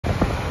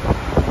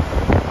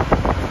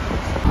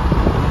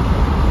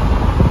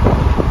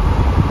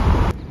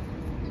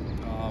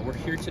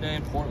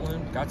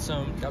Portland. Got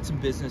some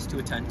business to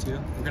attend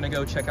to. We're gonna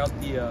go check out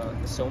the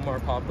Somar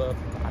pop-up.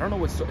 I don't know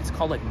what it's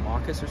called, like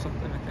Marcus or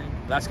something, I think.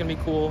 That's gonna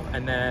be cool.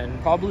 And then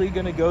probably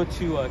gonna go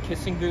to a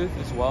kissing booth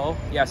as well.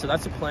 Yeah, so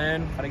that's the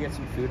plan. Gotta get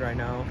some food right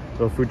now.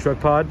 So food truck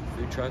pod?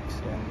 Food trucks,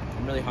 yeah.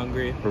 I'm really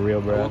hungry. For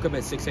real, bro. I woke up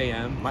at 6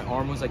 a.m. My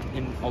arm was like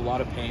in a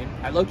lot of pain.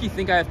 I low-key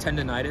think I have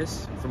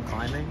tendonitis from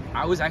climbing.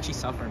 I was actually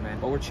suffering, man.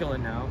 But we're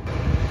chilling now.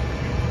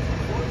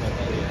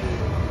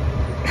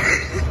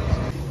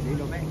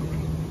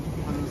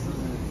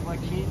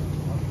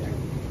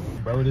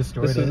 Bro,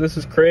 this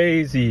is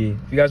crazy.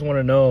 If you guys want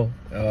to know,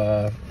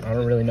 I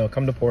don't really know.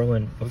 Come to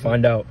Portland. We'll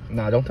find out.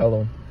 Nah, don't tell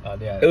them.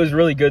 Yeah. It was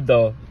really good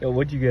though. Yo,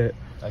 what'd you get?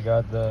 I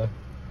got the,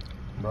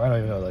 bro, I don't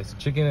even know, like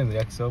chicken and the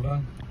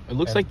yakisoba. It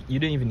looks like you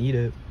didn't even eat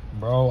it.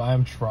 Bro,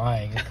 I'm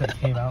trying. It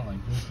came out like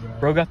this, bro.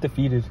 Bro got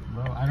defeated.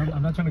 Bro,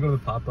 I'm not trying to go to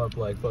the pop-up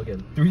like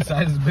fucking 3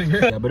 sizes bigger.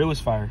 Yeah, but it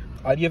was fire.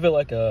 I'd give it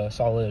like a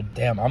solid,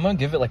 damn, I'm gonna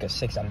give it like a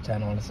 6 out of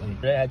 10, honestly.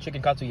 I had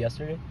chicken katsu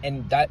yesterday,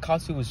 and that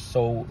katsu was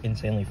so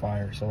insanely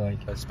fire. So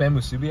like, The spam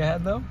musubi I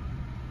had though,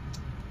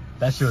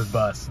 that shit was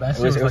bust. That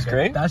shit was was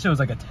great? That shit was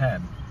like a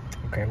 10.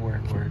 okay,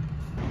 word.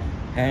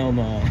 Hell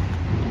no.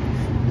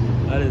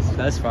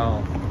 That's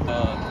foul.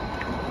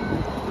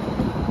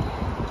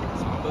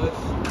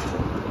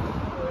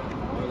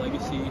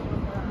 Legacy.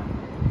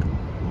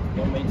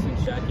 No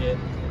maintenance jacket.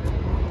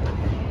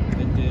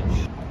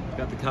 Vintage.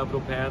 Got the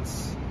Capital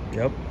pants,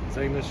 Yep.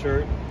 segment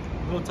shirt,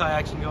 little tie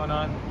action going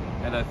on,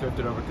 and a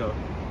thrifted overcoat.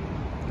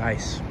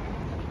 Nice.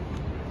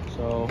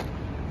 So,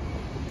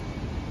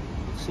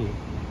 let's see.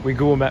 We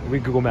Google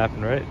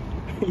mapping, right?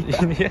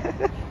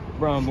 Yeah.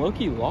 Bro, I'm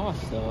low-key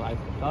lost though. I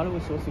thought it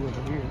was supposed to be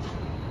over here.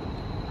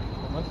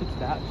 Unless it's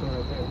that store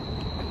right there.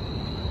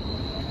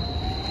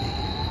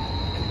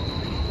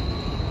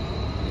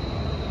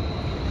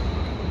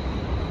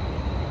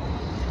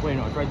 Wait,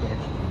 no, it's right there.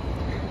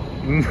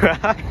 And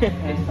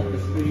the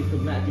screen to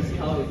match. You see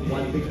how it's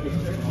one big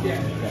picture?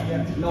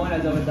 Yeah. No one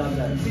has ever done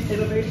that. See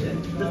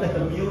innovation. Just like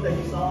the meal that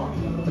you saw.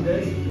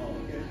 This.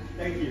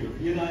 Thank you.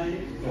 You know what I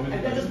mean?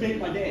 And that just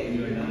made my day.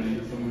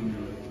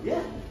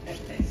 Yeah.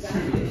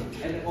 Exactly.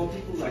 And then all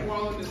people like.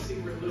 While in the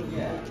secret little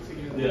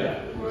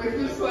Yeah. Like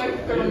just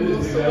like the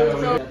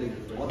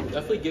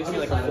Definitely gives me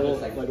like a full,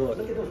 like look,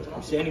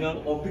 I'm standing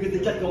up. Oh, because they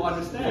just don't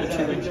understand.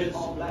 It's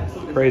all black. So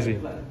Crazy. Do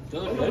they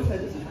look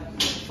good?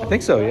 I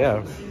think so,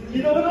 yeah.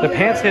 The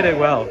pants hit it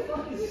well. Yeah,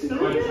 you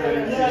know what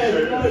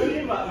I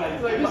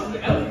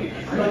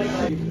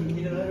mean?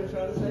 You know what I'm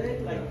trying to say?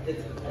 Like,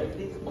 it's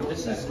everything's.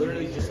 This is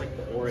literally just like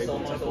the Ore.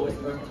 Someone's always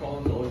earth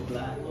tone, always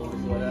black,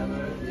 always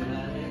whatever. You know what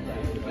I mean?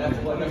 That's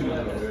what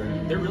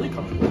They're really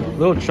comfortable. A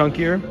little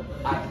chunkier.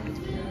 I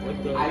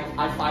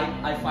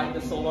find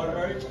the solar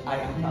urge.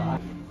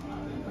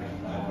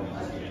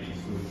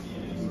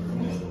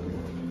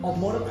 Or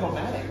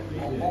monochromatic,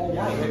 all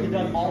white. Have you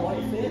done all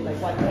white fit? Like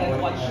white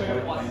pants, white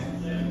shirt, white.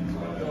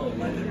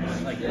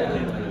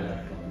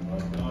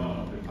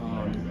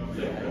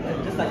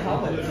 Just like how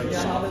much?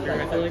 Softer,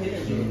 I feel like.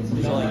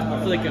 So like, I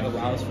feel like it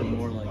allows for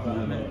more like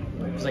movement.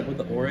 Because like with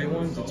the Ore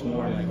ones, it's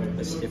more like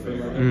a stiffer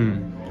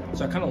leather.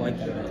 So I kind of like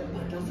that.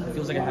 It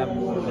feels like I have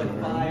more like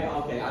room.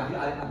 Okay,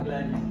 I'm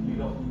glad you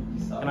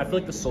don't. And I feel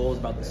like the sole is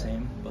about the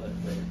same, but.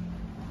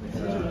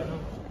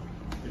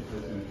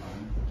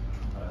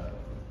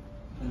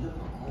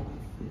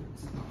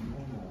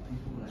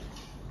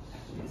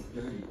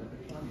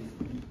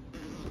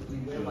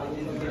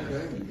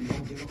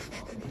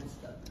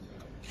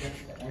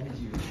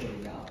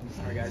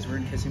 Alright guys, we're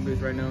in kissing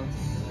booth right now.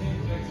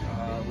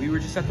 We were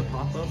just at the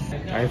pop-up.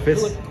 Iron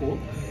Fist? It looked cool.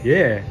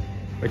 Yeah.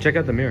 Wait, check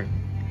out the mirror.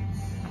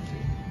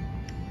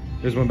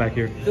 There's one back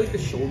here. I feel like the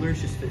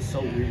shoulders just fit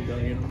so weird though,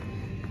 you know?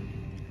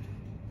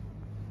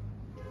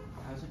 It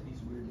has like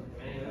these weird like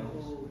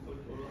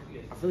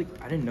I feel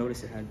like I didn't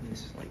notice it had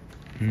this like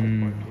part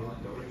here.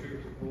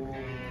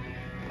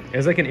 It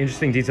has like an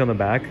interesting detail in the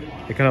back.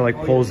 It kind of like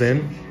pulls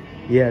in.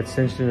 Yeah, it's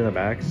cinched in the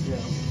back. Yeah.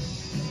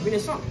 I mean,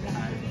 it's not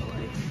bad, but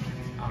like,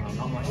 I don't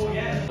know, not much. So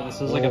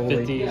this is like a Holy.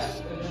 50s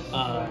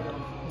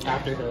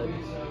after hood.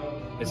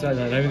 It's not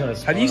even gonna.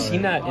 Have you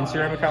seen that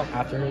Instagram account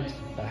Afterhoods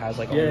that has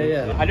like?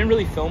 Yeah. I didn't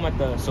really film at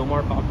the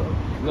Somar pop-up.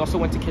 We also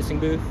went to Kissing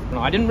Booth. No,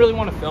 I didn't really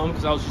want to film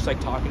because I was just like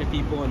talking to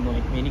people and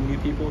like meeting new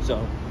people.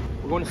 So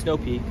we're going to Snow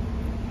Peak.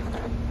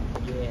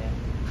 Yeah.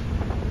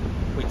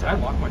 Wait, did I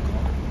lock my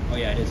car? Oh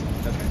yeah, it is.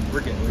 Okay, we're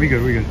good. We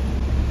good.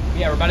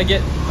 Yeah, we're about to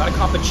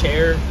cop a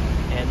chair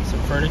and some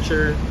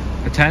furniture.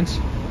 A tent?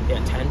 Yeah,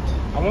 tent.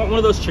 I want one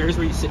of those chairs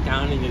where you sit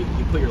down and you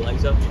put your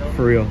legs up. You know?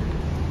 For real.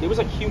 There was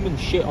like human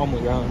shit on the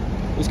ground.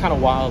 It was kind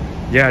of wild.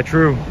 Yeah,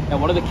 true.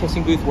 And one of the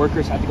Kissing Booth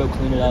workers had to go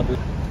clean it up.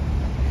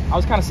 I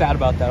was kind of sad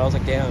about that. I was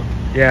like, damn.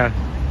 Yeah.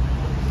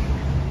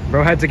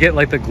 Bro had to get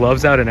like the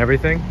gloves out and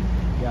everything.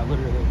 Yeah,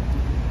 literally.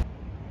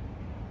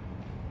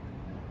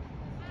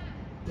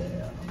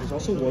 There's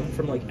also one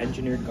from like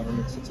Engineered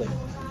Garments. It's like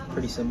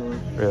pretty similar.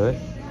 Really?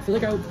 I feel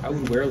like I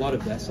would wear a lot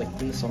of vests like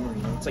in the summer,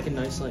 you know? It's like a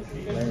nice like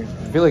layering.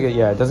 I feel like it,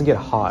 yeah, it doesn't get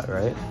hot,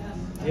 right?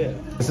 Yeah.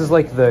 This is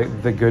like the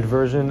good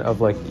version of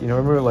like, you know,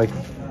 remember like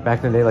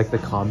back in the day, like the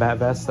combat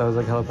vest that was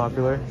like hella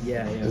popular.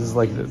 Yeah, yeah. This is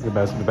like the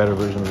better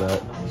version of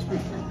that.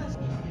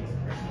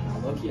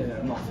 Loki,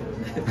 I'm not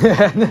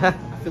feeling it.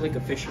 I feel like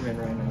a fisherman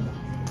right now.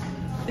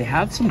 They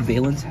have some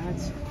valence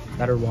hats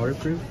that are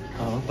waterproof,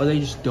 or they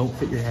just don't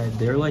fit your head.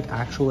 They're like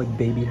actual like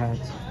baby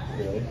hats.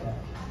 Really?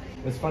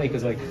 It's funny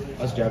because like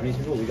us Japanese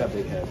people, we got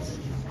big heads.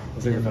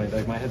 It's super funny.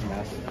 Like my head's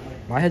massive.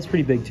 My head's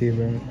pretty big too,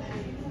 bro.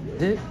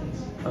 Is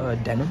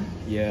it denim?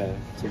 Yeah,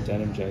 it's a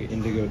denim jacket,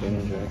 indigo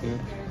denim jacket.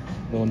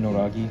 Little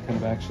noragi kind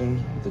of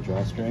action with the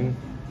drawstring.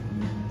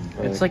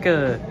 It's like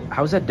a.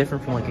 How is that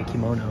different from like a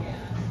kimono?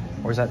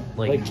 Or is that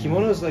Like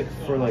kimono is like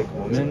for like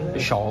women. a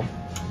shawl?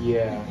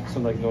 Yeah. So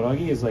like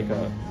noragi is like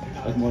a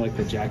more like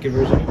the jacket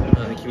version.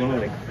 And the kimono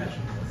like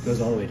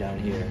goes all the way down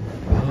here.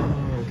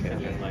 Oh, okay.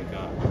 And then like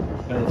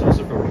and it's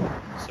also for women.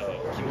 So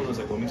kimono is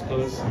like women's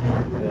clothes.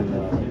 And then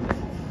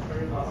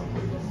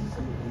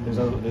there's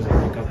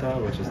like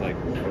yukata, which is like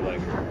for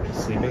like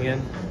sleeping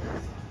in.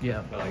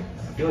 Yeah. But like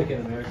I feel like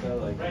in America,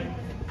 like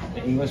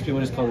the English people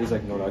just call these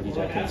like noragi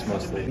jackets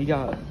mostly.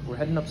 We're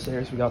heading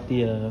upstairs. We got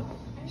the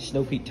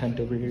Snow Peak tent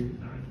over here.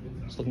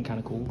 It's looking kind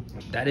of cool.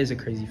 That is a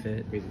crazy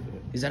fit. Crazy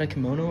fit. Is that a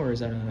kimono or is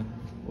that a?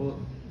 Well,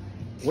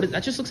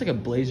 That just looks like a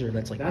blazer.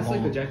 That's like that's long.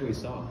 like the jacket we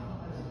saw.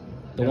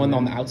 The one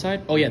on the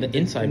outside? Oh yeah, the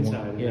inside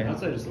one. The Yeah.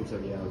 outside just looks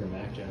like like a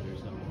Mac jacket or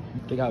something.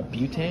 They got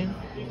butane.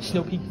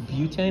 Snow Peak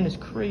butane is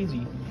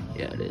crazy.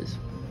 Yeah, it is.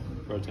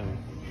 Bro, tell me.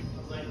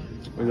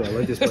 We're gonna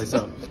light this place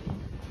up.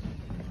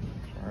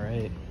 All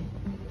right.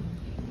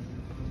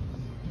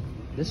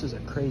 This is a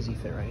crazy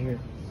fit right here.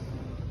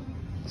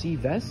 See,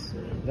 vests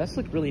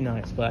look really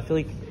nice, but I feel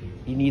like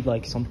you need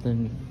like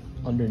something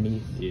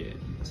underneath. Yeah.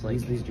 It's like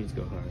These jeans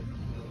go hard.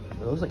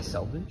 Are those like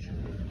salvage?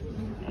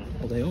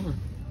 All day over.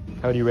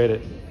 How do you rate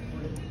it?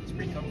 It's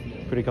pretty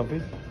comfy. Pretty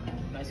comfy?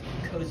 Nice,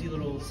 cozy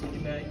little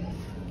sleeping bag.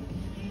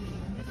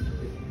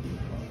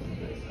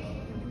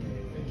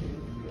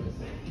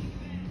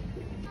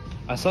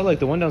 I saw like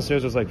the one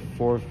downstairs was like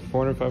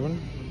 400, 500.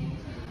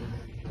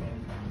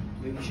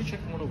 Wait, we should check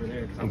the one over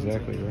there.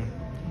 Exactly, bro.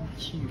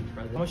 Huge,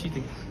 bro. How much do you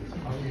think?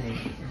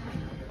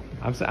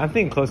 I'm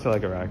thinking close to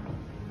like a rack.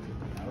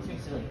 I was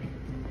gonna say like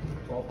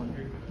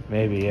 1,200.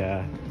 Maybe,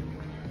 yeah.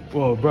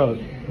 Whoa, bro,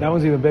 that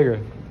one's even bigger.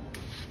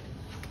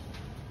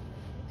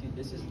 Dude,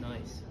 this is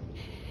nice.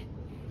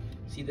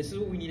 See, this is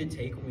what we need to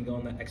take when we go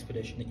on that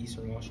expedition to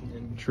Eastern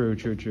Washington. True.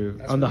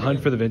 That's On the what hunt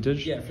we're for the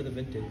vintage? Yeah, for the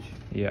vintage.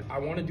 Yeah. I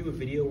want to do a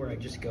video where I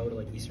just go to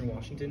like Eastern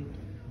Washington,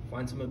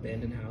 find some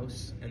abandoned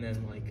house, and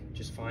then like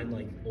just find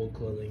like old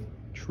clothing.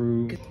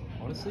 True.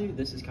 Honestly,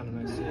 this is kind of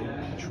nice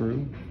too.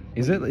 True.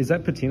 Is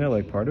that patina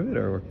like part of it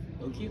or?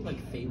 Low-key, it like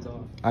fades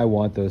off. I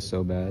want those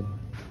so bad.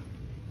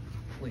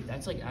 Wait,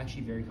 that's like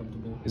actually very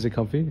comfortable. Is it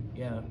comfy?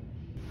 Yeah.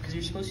 Because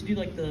you're supposed to do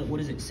like the, what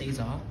is it,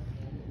 seiza?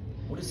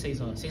 What is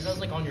seiza? Seiza is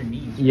like on your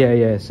knees. Yeah,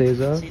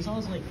 Seiza. Seiza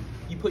is like,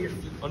 you put your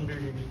feet under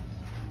your knees.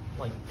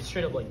 Like, it's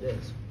straight up like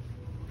this.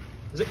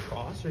 Is it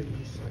crossed or do you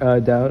just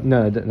like, Down?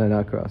 No,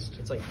 not crossed.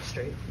 it's like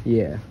straight?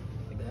 Yeah.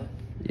 Like that?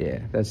 Yeah,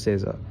 that's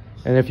Seiza.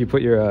 And if you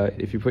put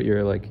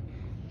your like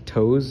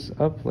toes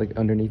up, like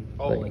underneath.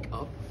 Oh, like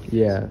up?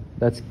 Yeah,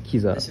 that's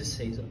Kiza. This is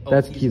seiza. Oh,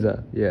 That's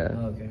Kiza. Yeah.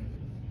 Oh, okay.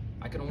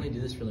 I can only do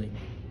this for like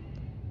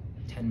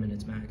 10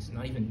 minutes max.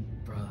 Not even,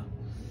 bruh.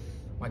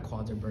 My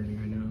quads are burning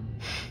right now.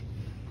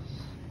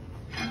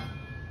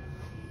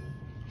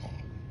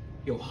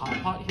 Yo, hot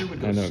pot here would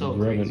go I know, so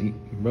bro, crazy.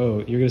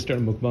 bro. You're gonna start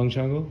a mukbang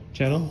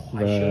channel? I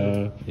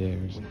should. Yeah.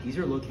 These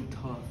are looking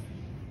tough.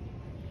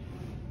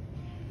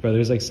 Bro,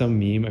 there's like some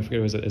meme. I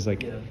forget what it was.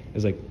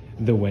 It's like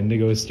the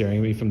Wendigo is staring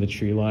at me from the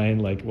tree line,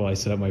 like while I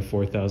set up my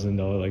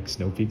 $4,000 like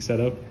Snow Peak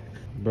setup.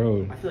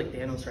 Bro. I feel like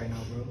Thanos right now,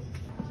 bro.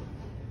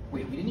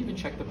 Wait, we didn't even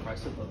check the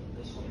price of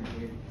this one right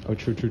here. Oh,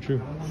 true. I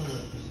don't want to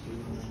just do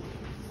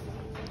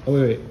Oh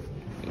wait.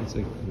 It's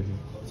like over here.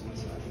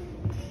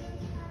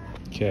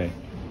 Okay.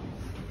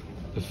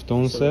 The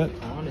Futon So set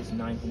the Futon is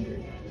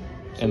 900.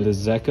 and the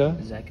Zeka.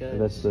 Zeka.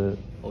 That's the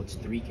Oh, it's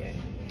 3K.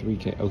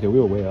 3K. Okay, we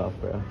were way off,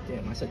 bro.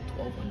 Damn, I said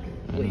 1,200.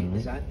 I Wait, know.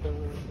 is that the?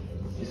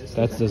 Is this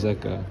That's the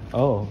Zeka.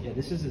 Oh, Yeah,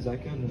 this is the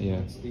Zeka, and then Yeah.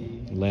 that's the.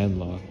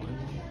 landlocked.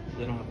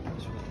 They don't have a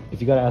price for that.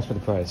 If you gotta ask for the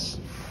price.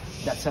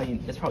 That's how you.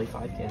 That's probably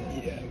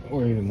 5K. Yeah.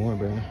 Or even more,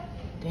 bro.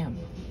 Damn,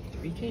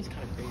 3K is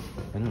kind of crazy.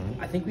 I know. Right?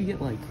 I think we get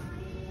like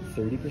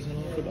 30%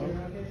 off the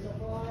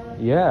dog.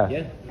 Yeah.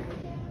 Yeah.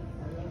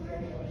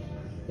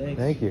 Thanks.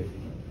 Thank you.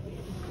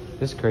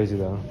 This is crazy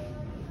though.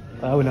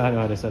 I would not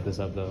know how to set this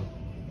up though.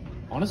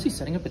 Honestly,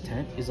 setting up a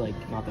tent is like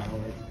not that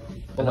hard.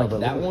 But I know, like but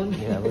that look at-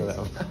 one. yeah, look at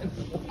that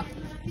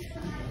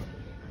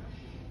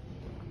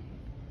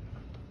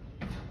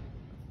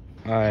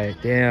one. Alright,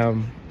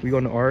 damn. We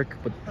going to Arc,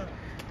 but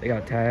they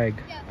got tagged.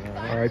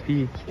 RIP.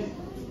 Maybe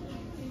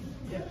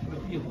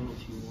a little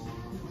too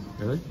long.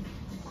 Really?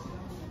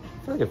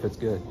 I feel like it fits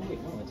good.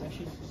 Wait, no, it's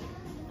actually.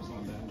 It's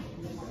not bad.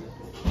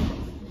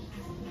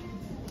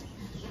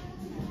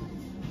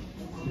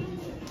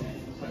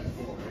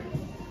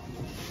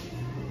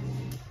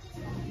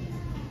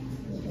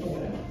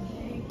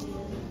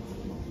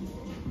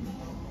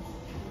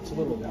 It's a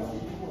little long.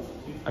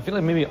 I feel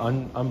like maybe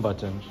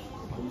unbuttoned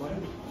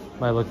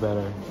might look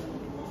better.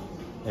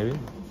 Maybe.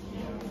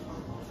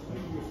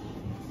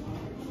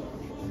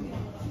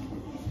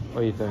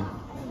 What do you think?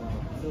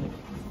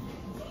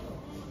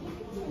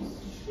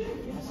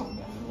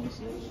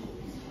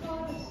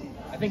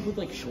 I think with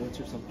like shorts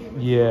or something.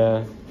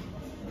 Yeah.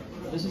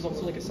 This is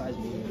also like a size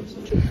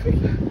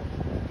medium.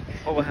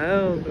 Oh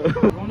hell no.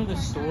 We're going to the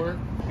store.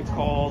 It's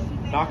called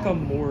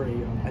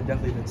Nakamura. I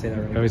definitely didn't say that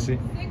right. Let me see.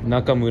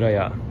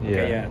 Nakamuraya. Yeah.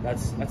 Okay, yeah,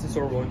 that's the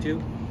store we're going to.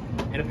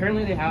 And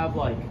apparently they have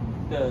like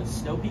the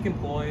Snow Peak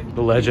employee.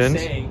 The legend?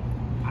 He was saying,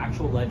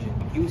 actual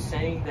legend. He was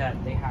saying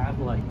that they have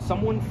like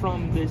someone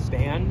from this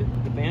band.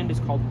 The band is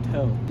called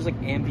Toe. It's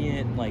like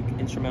ambient, like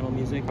instrumental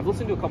music. I've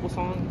listened to a couple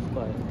songs,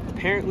 but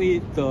apparently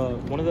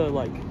one of the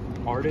like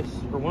artists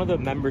or one of the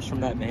members from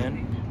that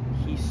band,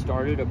 he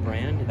started a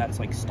brand that's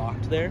like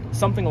stocked there.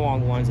 Something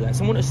along the lines of that.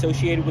 Someone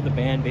associated with the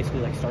band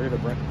basically like started a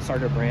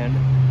brand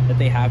that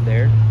they have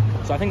there.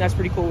 So I think that's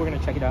pretty cool. We're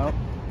gonna check it out.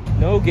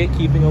 No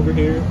gatekeeping over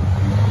here.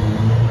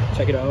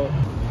 Check it out.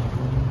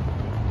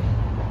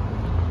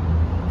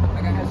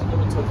 That guy has a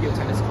little Tokyo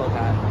Tennis Club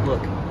hat.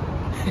 Look.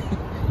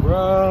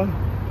 Bruh.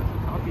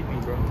 Copied me,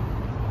 bro.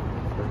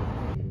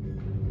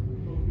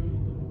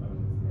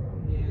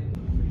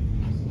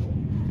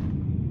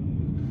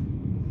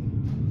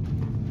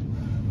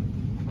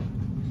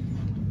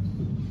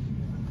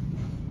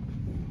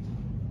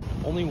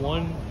 Only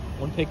one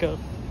pickup.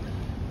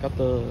 Got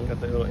the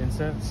little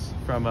incense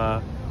from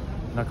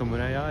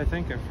Nakamuraya, I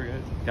think. I forget.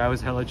 Guy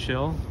was hella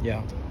chill.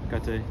 yeah.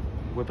 Got to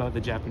whip out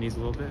the Japanese a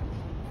little bit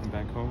from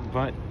back home,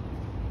 but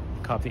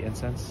cop the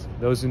incense.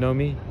 Those who know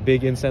me,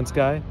 big incense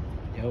guy.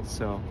 Yep.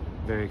 So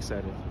very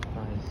excited.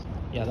 Nice.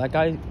 Yeah, that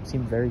guy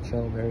seemed very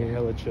chill, very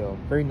Hella chill.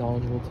 very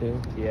knowledgeable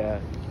too. Yeah,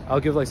 I'll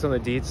give like some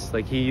of the deets.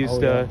 Like he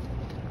used Oh, to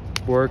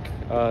work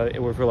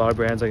for a lot of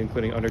brands, like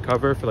including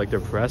Undercover for like their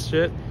press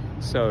shit.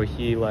 So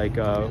he like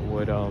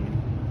would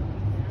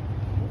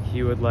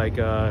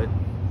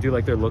do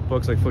like their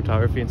lookbooks, like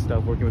photography and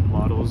stuff, working with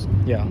models,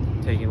 Yeah.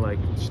 taking like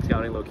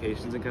scouting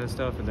locations and kind of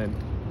stuff. And then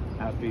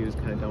after he was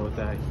kind of done with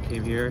that, he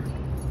came here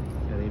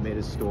and he made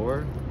his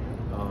store.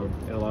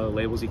 And a lot of the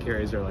labels he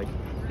carries are like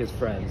his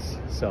friends.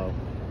 So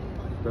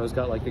bro's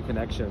got like the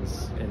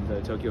connections in the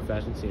Tokyo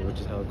fashion scene, which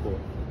is hella cool.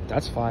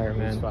 That's fire, It's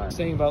man. fire.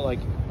 Saying about like,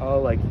 oh,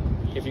 like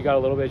if you got a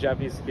little bit of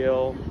Japanese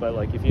skill, but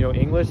like if you know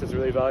English, it's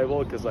really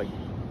valuable because like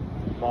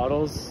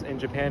models in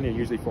Japan are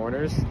usually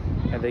foreigners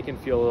and they can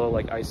feel a little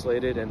like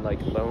isolated and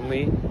like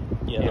lonely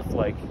if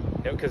like,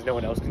 because no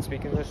one else can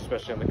speak English,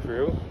 especially on the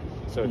crew.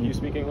 So if you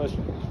speak English,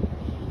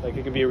 like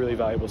it can be a really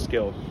valuable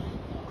skill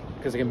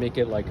because it can make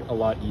it like a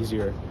lot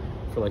easier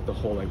for like the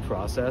whole like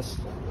process.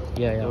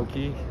 Yeah. Low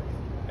key.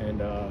 And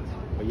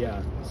but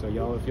yeah, so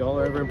y'all, if y'all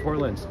are ever in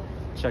Portland,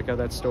 check out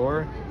that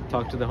store,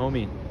 talk to the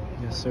homie.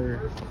 Yes,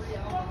 sir.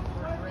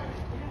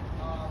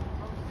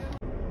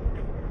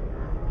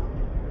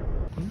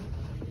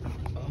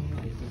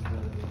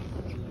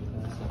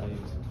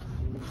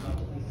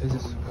 Is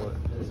this? What?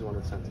 This is one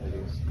of the scents I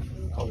use.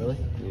 Oh, really?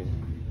 Yeah.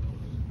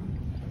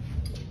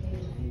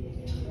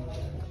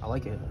 I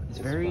like it. It's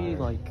very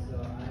fire.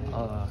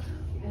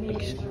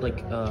 like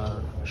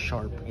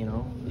sharp, you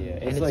know. Yeah,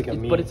 And it's like a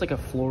but it's like a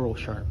floral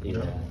sharp, you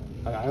know.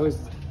 I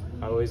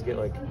always get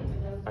like,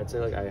 I'd say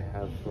like I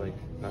have like,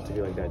 not to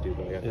be like that dude,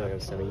 but like, I feel like I'm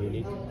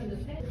semi-unique.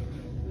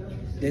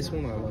 This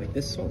one I like.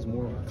 This smells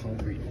more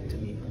concrete to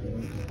me. You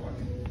know?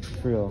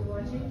 For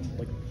real.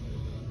 Like,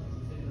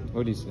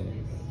 What do you say?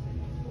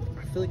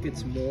 I feel like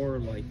it's more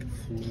like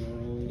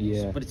floral.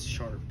 Yeah. But it's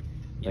sharp.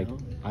 You Like,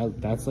 know?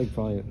 that's like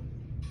probably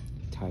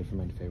tied for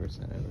my favorite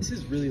scent ever. This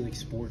is really like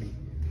sporty.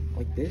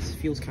 Like this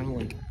feels kind of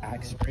like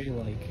Axe spray.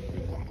 Like,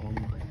 oh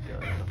my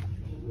god.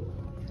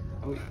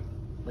 Oh,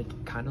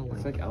 like kind of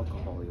It's like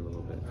alcohol-y a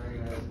little bit.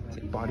 it's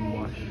like body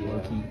wash, low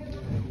key.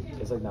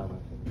 It's like not my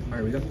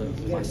Alright, we got the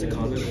plastic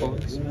comment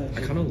box.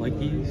 I kind of like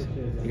these.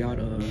 We got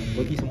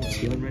Loki's almost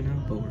stealing right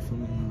now, but we're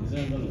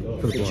filming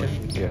For the fit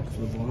vlog, check yeah.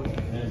 for the vlog.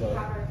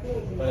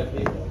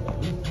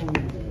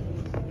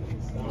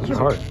 Those are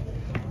hard.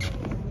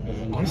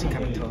 Honestly,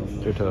 kind of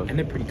tough. They're tough. And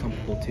they're pretty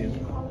comfortable too.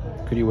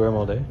 Could you wear them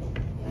all day?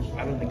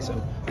 I don't think so.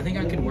 I think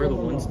I could wear the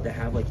ones that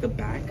have like the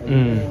back,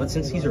 but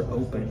since these are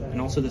open,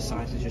 and also the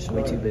size is just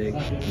way too big.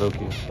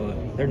 Low-key.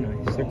 But they're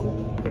nice. They're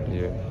cool.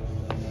 Yeah.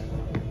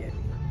 Yeah.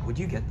 Would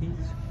you get these?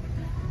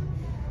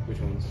 Which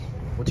ones?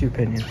 What's your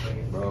opinion?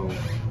 Bro,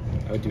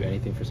 I would do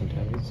anything for some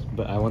tabbies,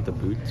 but I want the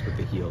boots with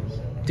the heels.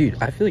 Dude,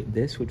 I feel like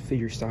this would fit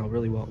your style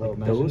really well. Bro, Like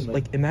imagine, those,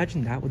 like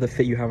imagine that with the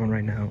fit you have on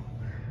right now.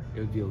 It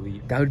would be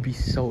elite. That would be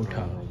so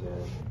tough. Oh my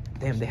god.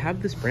 Damn, they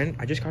have this brand.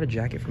 I just got a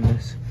jacket from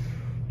this.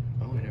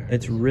 Oh, I know.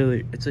 It's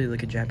really, it's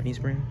like a Japanese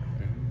brand.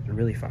 They're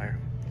really fire.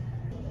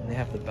 And they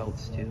have the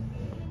belts too.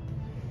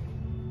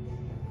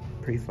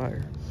 Pretty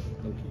fire.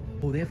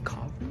 Oh, they have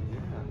coffee? Yeah.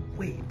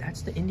 Wait,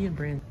 that's the Indian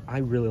brand. I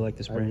really like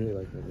this I brand. really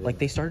like that. Yeah. Like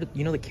they started,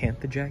 you know, the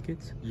Cantha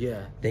jackets.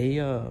 Yeah. They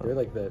They're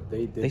like the,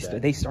 they did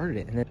that. they started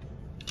it, and then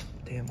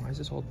damn, why is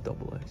this all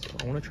double X?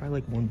 I want to try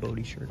like one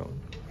Bodhi shirt on.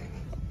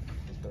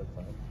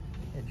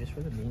 Yeah, just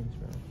for the memes,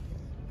 bro.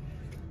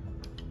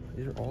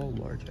 These are all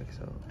large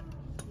XL.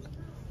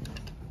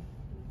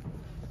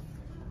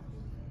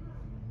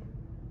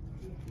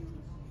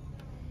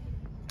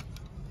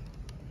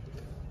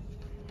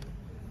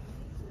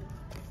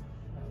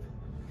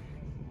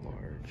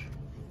 Large.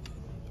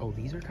 Oh,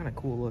 these are kind of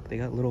cool. Look, they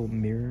got little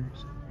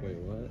mirrors. Wait,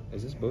 what?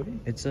 Is this Bodhi?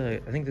 It's I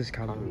think this is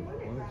Karu.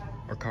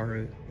 What? Or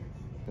Karu.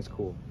 That's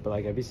cool. But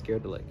like, I'd be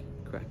scared to like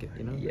crack it,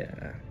 you know?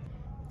 Yeah.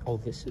 Oh,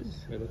 this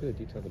is. Wait, look at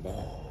the detail at the back.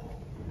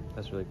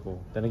 That's really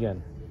cool. Then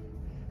again.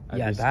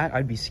 Yeah, that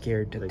I'd be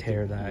scared to like,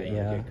 tear that.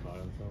 Yeah. Get caught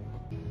on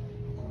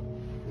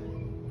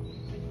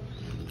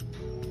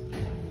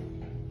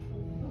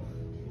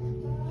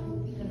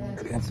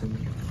something. Got some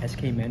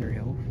SK Manor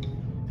Hill.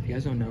 If you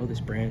guys don't know, this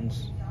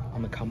brand's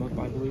on the come up,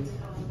 I believe.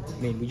 I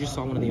mean, we just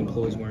saw one of the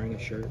employees wearing a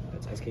shirt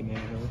that's SK Manor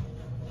Hill.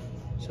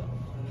 So,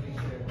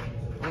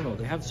 I don't know.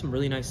 They have some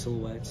really nice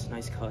silhouettes,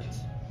 nice cuts.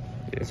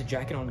 Yeah. There's a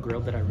jacket on Grill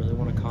that I really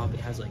want to cop.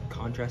 It has like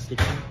contrast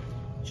stitching.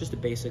 It's just a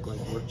basic like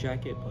work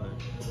jacket, but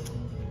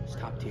it's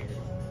top tier.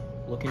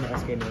 Look into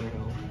SK Manor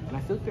Hill. And I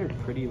feel like they're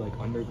pretty like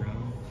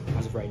underground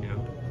as of right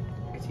now.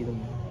 I can see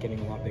them getting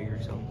a lot bigger,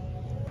 so.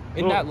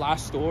 In that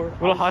last store,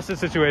 Little hostage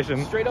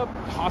situation. straight up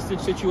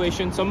hostage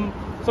situation. Some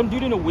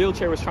dude in a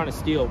wheelchair was trying to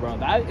steal, bro.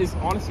 That is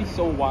honestly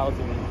so wild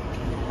to me.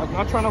 Like, I'm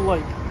not trying to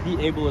like be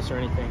ableist or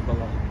anything, but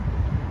like,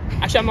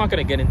 actually I'm not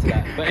gonna get into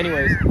that. But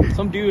anyways,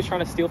 some dude was trying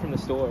to steal from the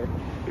store.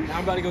 Now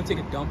I'm about to go take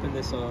a dump in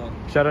this.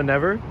 Shout out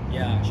Never.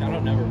 Yeah, shout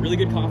out Never. Really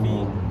good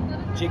coffee.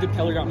 Jacob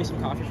Keller got me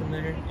some coffee from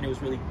there, and it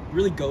was really,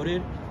 really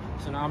goated.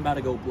 So now I'm about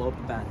to go blow up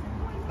the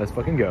bathroom. Let's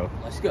fucking go.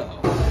 Let's go.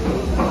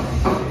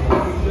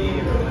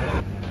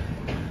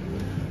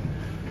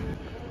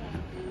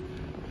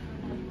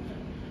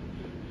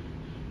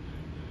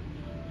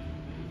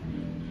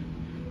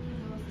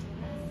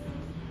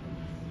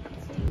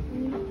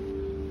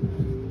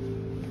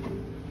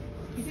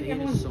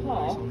 Fade is so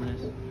nice on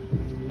this.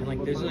 And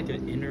like there's like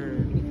an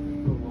inner,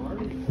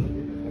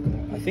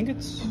 I think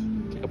it's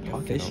Like a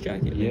pocket. fish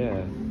jacket. Yeah.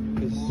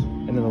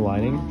 And then the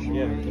lining.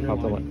 Yeah, inner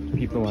Pop the lining.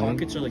 peep the lining.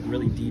 Pockets are like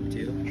really deep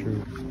too.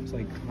 True. It's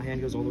like my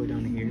hand goes all the way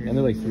down to here. And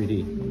they're like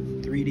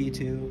 3D. 3D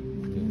too.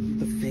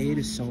 The fade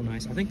is so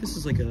nice. I think this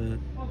is like a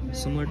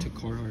similar to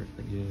Carhartt,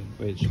 like Yeah.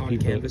 Wait, cotton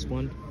canvas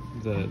one.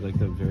 The like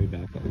the very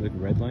back, like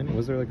red lining.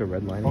 Was there like a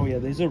red lining? Oh yeah,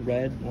 there's a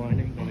red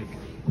lining like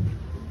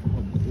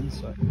on the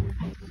inside.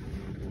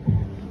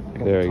 Like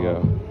on There the you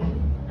top.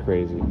 go.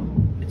 Crazy.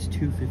 It's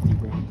 $250,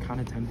 bro. I'm kind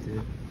of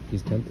tempted.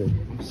 He's tempted.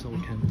 I'm so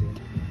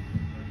tempted.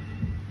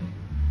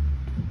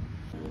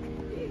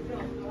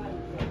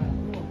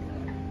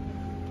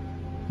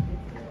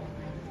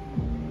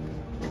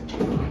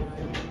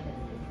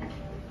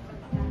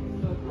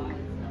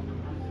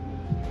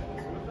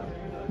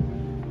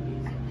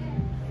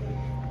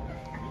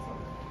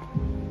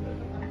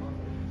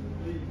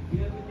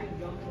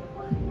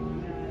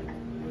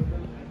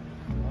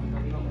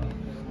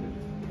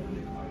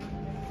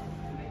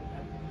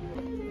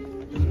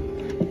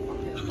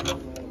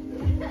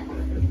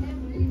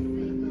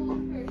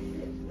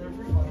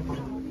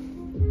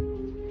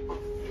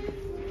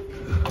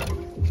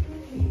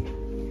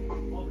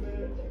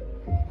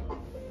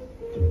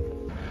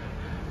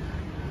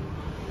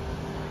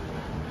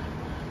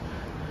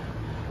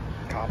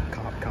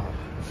 Cop.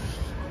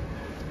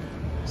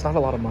 It's not a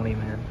lot of money,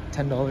 man.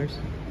 $10.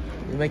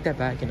 We'll make that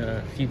back in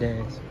a few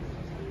days.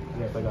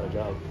 Yeah, if I got a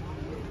job.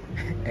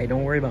 Hey,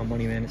 don't worry about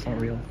money, man. It's not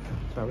real.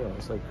 It's not real.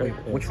 It's like Wait,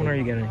 which one are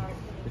you getting?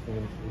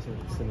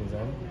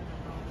 Zen.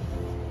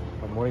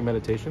 My morning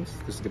meditations.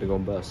 This is gonna go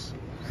and bust.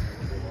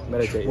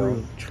 Meditate,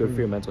 yo. True. Good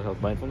for your mental health,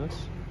 mindfulness.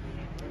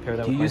 Pair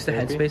that Do you with use the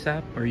therapy. Headspace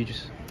app, or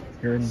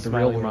you're in the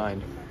real Smiling world?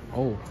 Mind.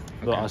 Oh,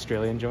 Little okay.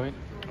 Australian joint.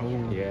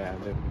 Oh. Yeah.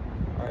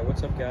 All right,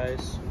 what's up,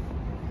 guys?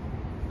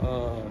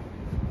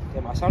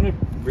 Damn, I sounded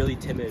really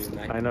timid in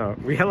that. I know.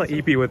 We hella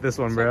EP with this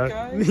one, bro. What's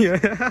up, guys? Yeah.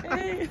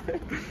 Hey.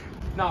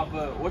 Nah,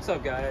 but what's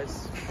up,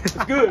 guys? It's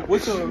good.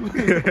 What's up?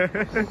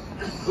 It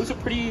was a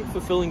pretty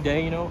fulfilling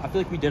day, you know. I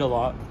feel like we did a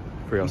lot.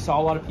 For real. We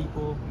saw a lot of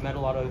people, met a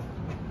lot of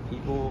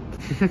people,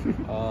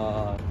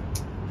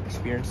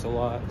 experienced a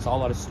lot, saw a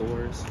lot of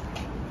stores.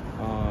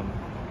 I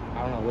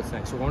don't know what's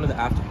next. We're going to the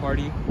after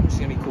party, which is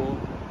gonna be cool.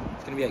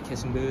 It's gonna be at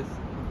Kissing Booth.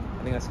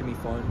 I think that's gonna be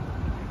fun.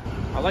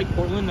 I like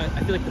Portland. I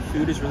feel like the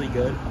food is really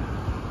good.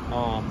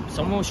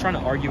 Someone was trying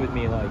to argue with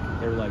me, like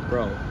they were like,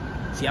 "Bro,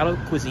 Seattle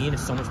cuisine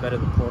is so much better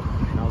than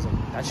Portland," and I was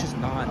like,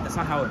 "That's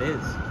not how it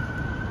is.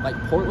 Like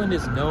Portland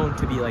is known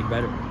to be like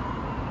better."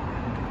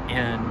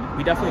 And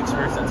we definitely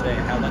experienced that today.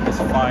 I had like this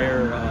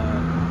fire,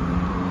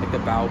 like the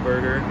Bao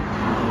burger.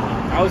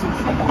 I was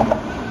insane.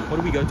 What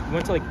did we go to? We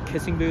went to like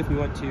Kissing Booth. We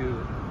went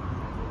to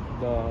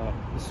the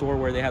store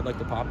where they had like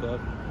the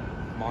pop-up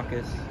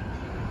Marcus,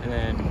 and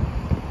then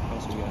what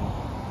else we go?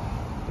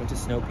 Went to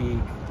Snow Peak.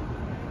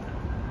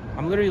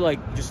 I'm literally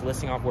like just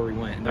listing off where we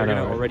went, and they're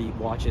gonna already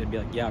watch it and be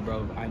like, "Yeah,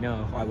 bro, I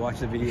know. I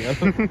watched the video."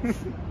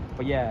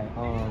 But yeah,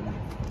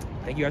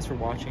 thank you guys for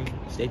watching.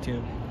 Stay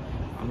tuned.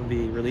 I'm gonna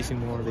be releasing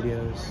more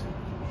videos.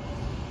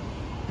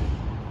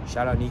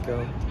 Shout out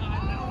Nico.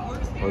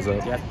 What's up?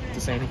 Do you have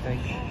to say anything?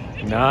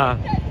 Nah.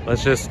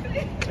 let's just,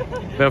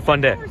 it's been a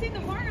fun day.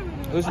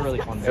 It was a really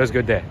fun day. It was a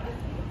good day.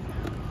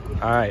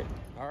 All right.